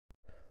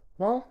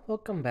Well,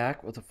 welcome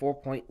back with a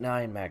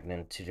 4.9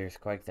 magnitude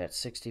earthquake that's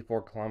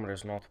 64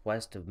 kilometers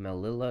northwest of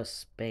Melilla,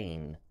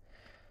 Spain.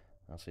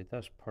 I'll see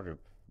that's part of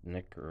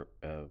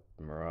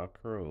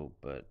Morocco,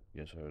 but I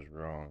guess I was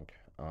wrong.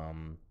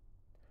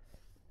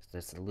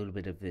 That's a little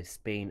bit of the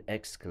Spain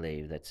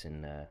exclave that's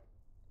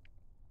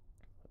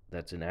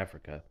in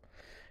Africa.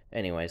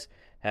 Anyways,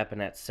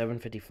 happened at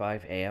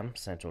 7:55 a.m.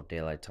 Central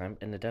Daylight Time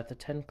in the depth of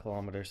 10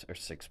 kilometers or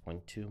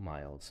 6.2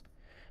 miles.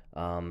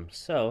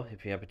 So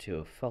if you happen to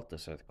have felt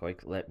this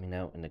earthquake, let me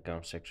know in the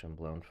comment section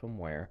below and from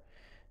where.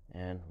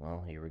 And,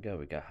 well, here we go.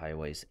 We got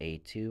highways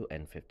A2,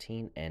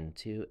 N15,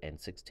 N2,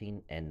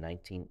 N16,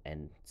 N19,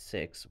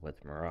 N6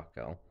 with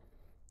Morocco,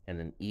 and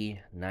then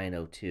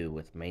E902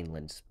 with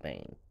mainland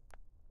Spain.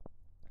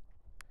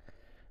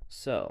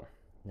 So,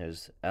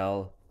 there's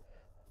El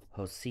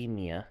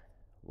Hoceima,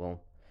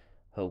 well,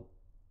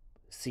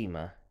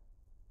 Hosima,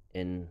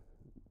 in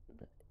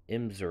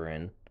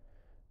Imzarin,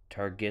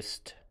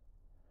 Targist,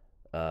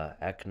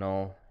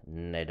 Aknol,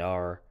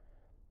 Nedar,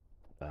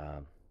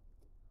 uh,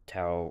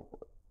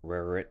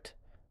 Taurerit,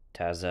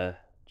 Taza,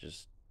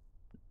 just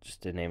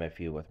to name a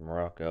few with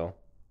Morocco.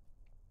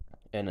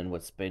 And then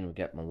with Spain, we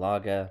got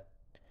Malaga,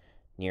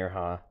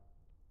 Nirja,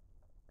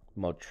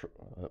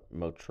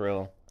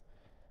 Motril,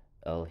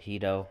 El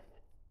Hito,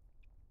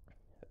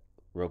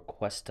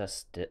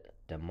 Roquestas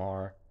de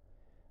Mar,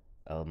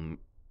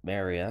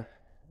 Almeria,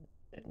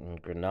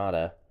 and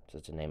Granada,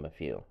 just to name a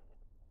few.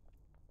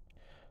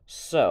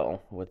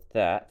 So, with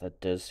that,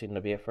 that does seem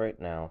to be it for right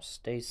now.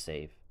 Stay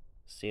safe.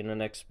 See you in the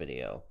next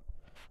video.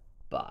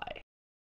 Bye.